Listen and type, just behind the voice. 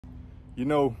You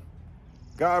know,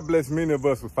 God bless many of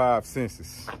us with 5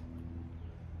 senses,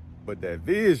 but that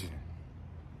vision,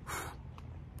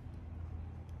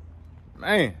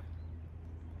 man.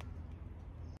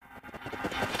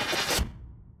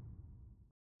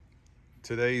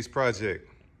 Today's project,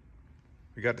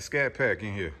 we got the C.A.T pack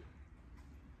in here.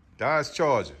 Dodge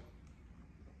Charger.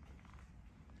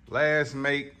 Last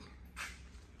make,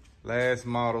 last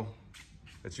model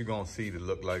that you're gonna see to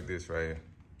look like this right here.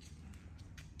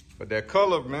 But that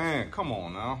color, man, come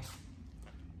on now.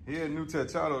 Here at New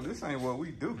Techado, this ain't what we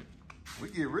do. We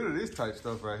get rid of this type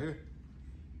stuff right here.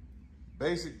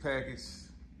 Basic package,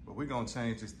 but we're gonna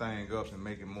change this thing up and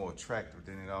make it more attractive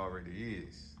than it already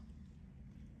is.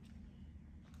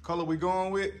 Color we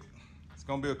going with, it's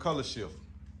gonna be a color shift.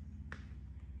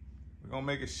 We're gonna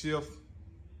make it shift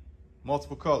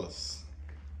multiple colors.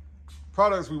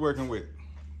 Products we working with.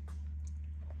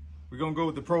 We're gonna go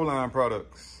with the Pro Line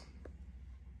products.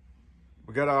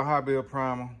 We got our high build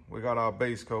primer, we got our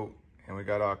base coat, and we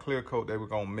got our clear coat that we're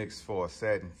gonna mix for a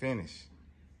satin finish.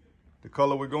 The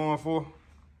color we're going for,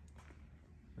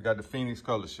 we got the Phoenix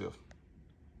Color Shift.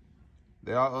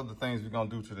 There are other things we're gonna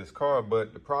do to this car,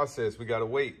 but the process we gotta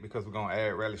wait because we're gonna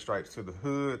add rally stripes to the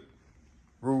hood,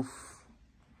 roof,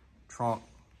 trunk,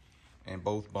 and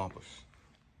both bumpers.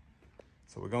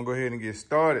 So we're gonna go ahead and get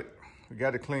started. We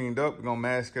got it cleaned up, we're gonna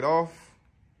mask it off.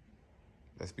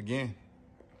 Let's begin.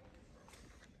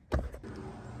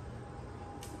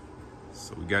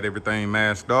 So we got everything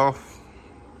masked off.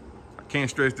 I can't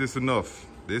stress this enough.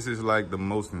 This is like the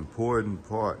most important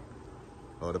part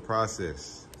of the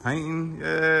process. Painting,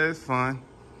 yeah, it's fun.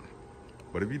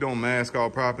 But if you don't mask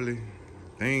off properly,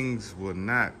 things will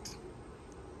not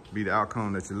be the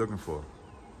outcome that you're looking for.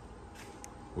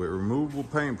 With removable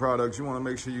paint products, you want to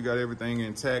make sure you got everything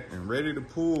intact and ready to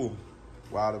pull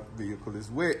while the vehicle is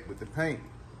wet with the paint.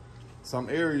 Some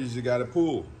areas you got to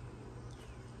pull.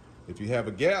 If you have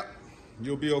a gap,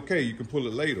 you'll be okay. You can pull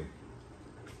it later.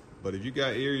 But if you got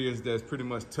areas that's pretty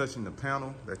much touching the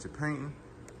panel that you're painting,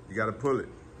 you got to pull it.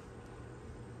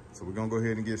 So we're gonna go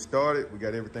ahead and get started. We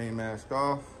got everything masked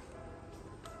off.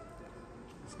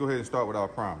 Let's go ahead and start with our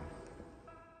primer.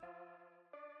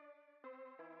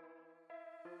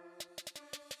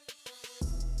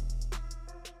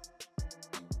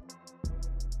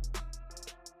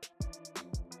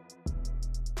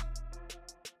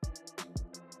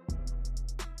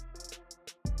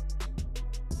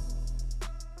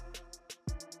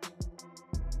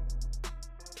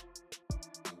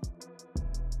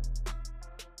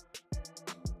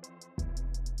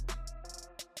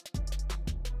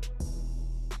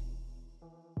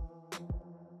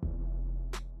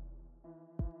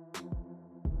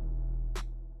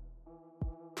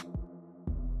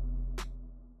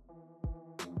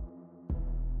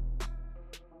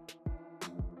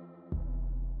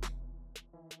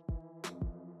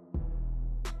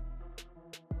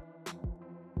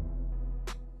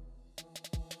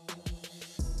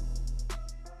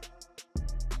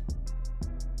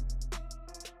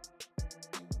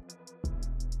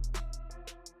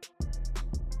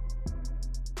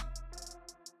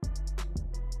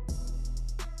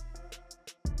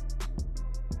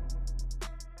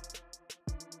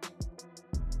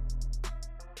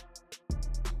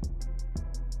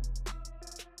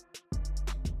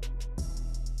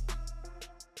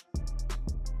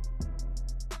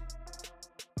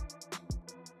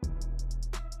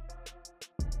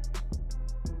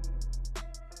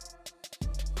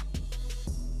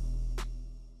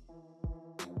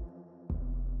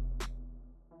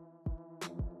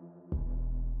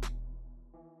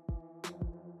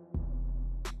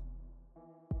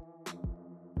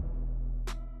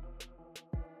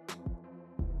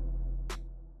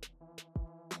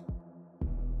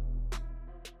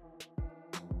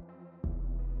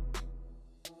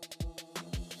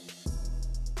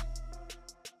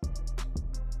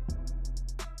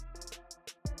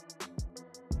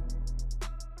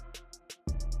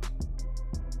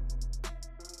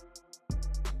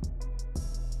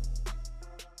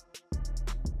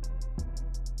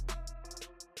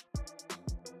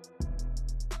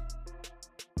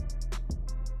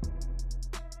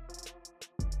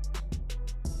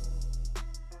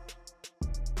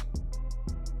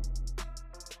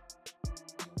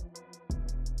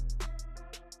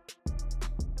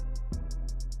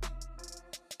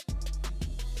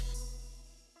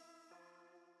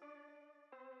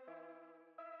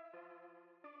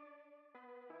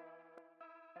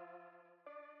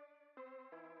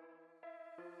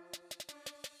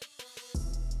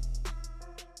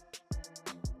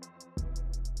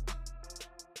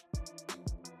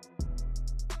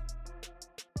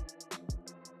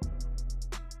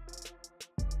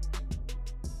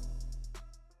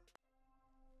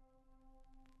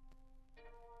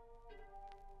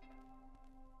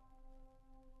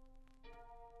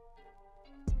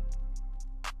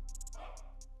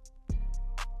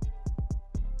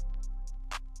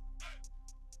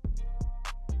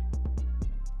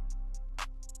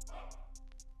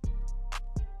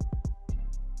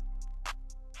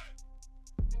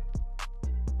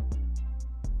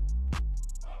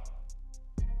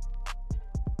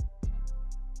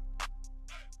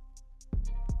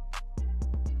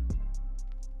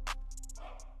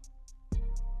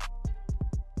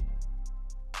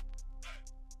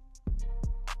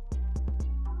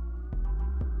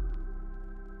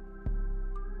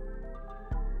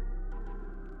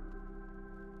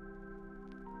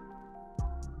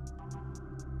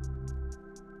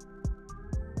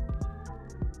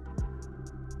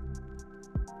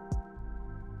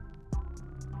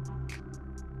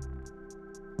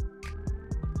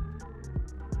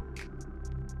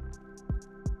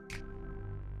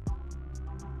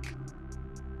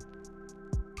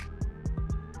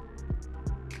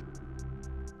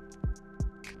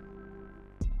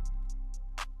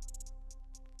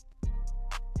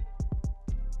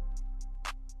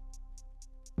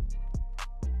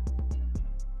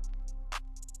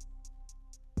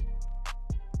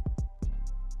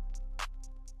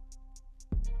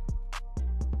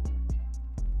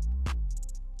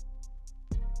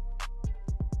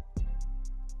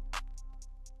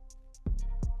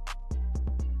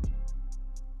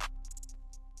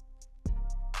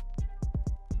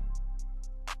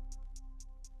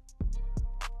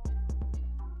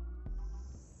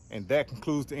 And that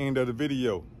concludes the end of the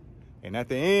video. And at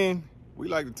the end, we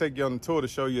like to take you on the tour to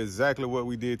show you exactly what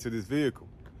we did to this vehicle.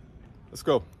 Let's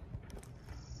go.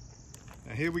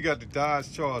 Now here we got the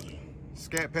Dodge Charger,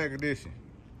 Scat Pack Edition.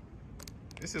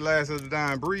 This is the last of the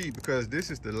dying breed because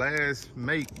this is the last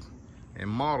make and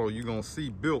model you're gonna see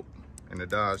built in the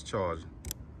Dodge Charger.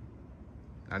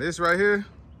 Now this right here,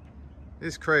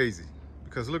 it's crazy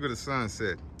because look at the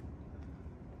sunset.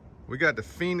 We got the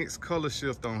Phoenix Color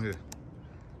Shift on here.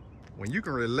 When you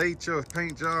can relate your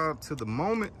paint job to the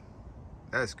moment,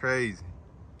 that's crazy.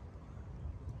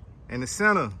 In the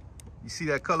center, you see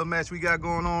that color match we got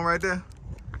going on right there?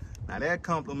 Now that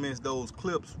complements those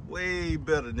clips way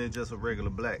better than just a regular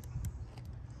black.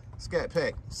 Scat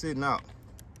Pack sitting out.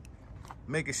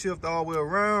 Make it shift all the way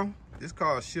around. This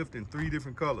car is shifting 3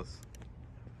 different colors.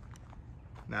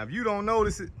 Now if you don't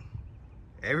notice it,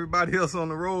 everybody else on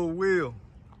the road will.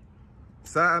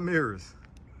 Side mirrors.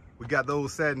 We got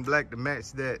those satin black to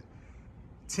match that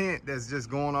tint that's just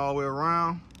going all the way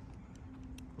around.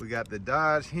 We got the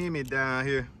Dodge Hemi down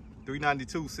here,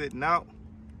 392 sitting out.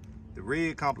 The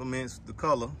red complements the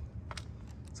color,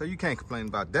 so you can't complain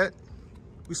about that.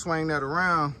 We swing that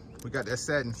around, we got that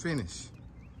satin finish.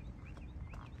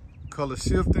 Color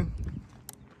shifting.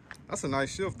 That's a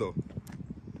nice shift though.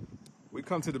 We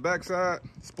come to the backside,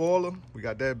 spoiler, we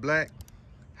got that black,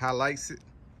 highlights it.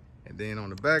 And then on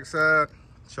the backside,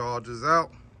 Chargers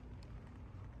out,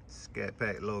 Scat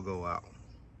Pack logo out.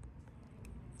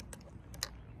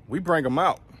 We bring them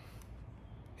out.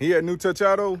 Here at New Touch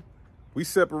Auto, we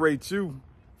separate you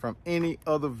from any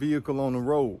other vehicle on the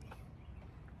road.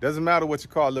 Doesn't matter what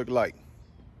your car look like,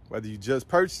 whether you just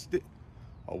purchased it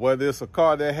or whether it's a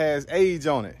car that has age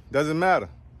on it, doesn't matter.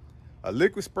 A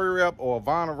liquid spray wrap or a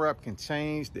vinyl wrap can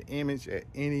change the image at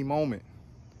any moment,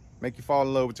 make you fall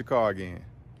in love with your car again.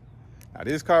 Now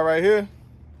this car right here,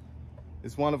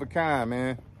 it's one of a kind,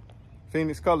 man.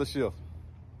 Phoenix Color Shift.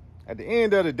 At the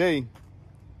end of the day,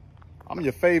 I'm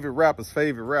your favorite rapper's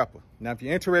favorite rapper. Now, if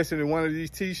you're interested in one of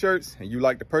these t-shirts and you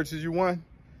like to purchase you one,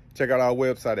 check out our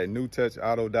website at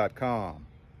newtouchauto.com.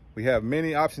 We have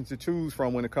many options to choose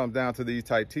from when it comes down to these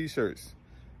type t-shirts.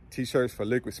 T-shirts for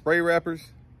liquid spray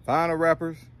wrappers, vinyl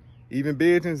wrappers, even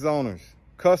business owners,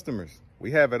 customers.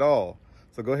 We have it all.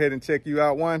 So go ahead and check you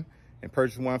out one and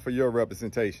purchase one for your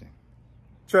representation.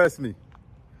 Trust me.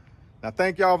 Now,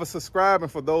 thank y'all for subscribing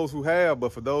for those who have,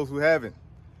 but for those who haven't,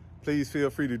 please feel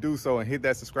free to do so and hit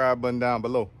that subscribe button down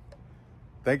below.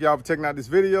 Thank y'all for checking out this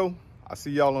video. I'll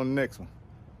see y'all on the next one.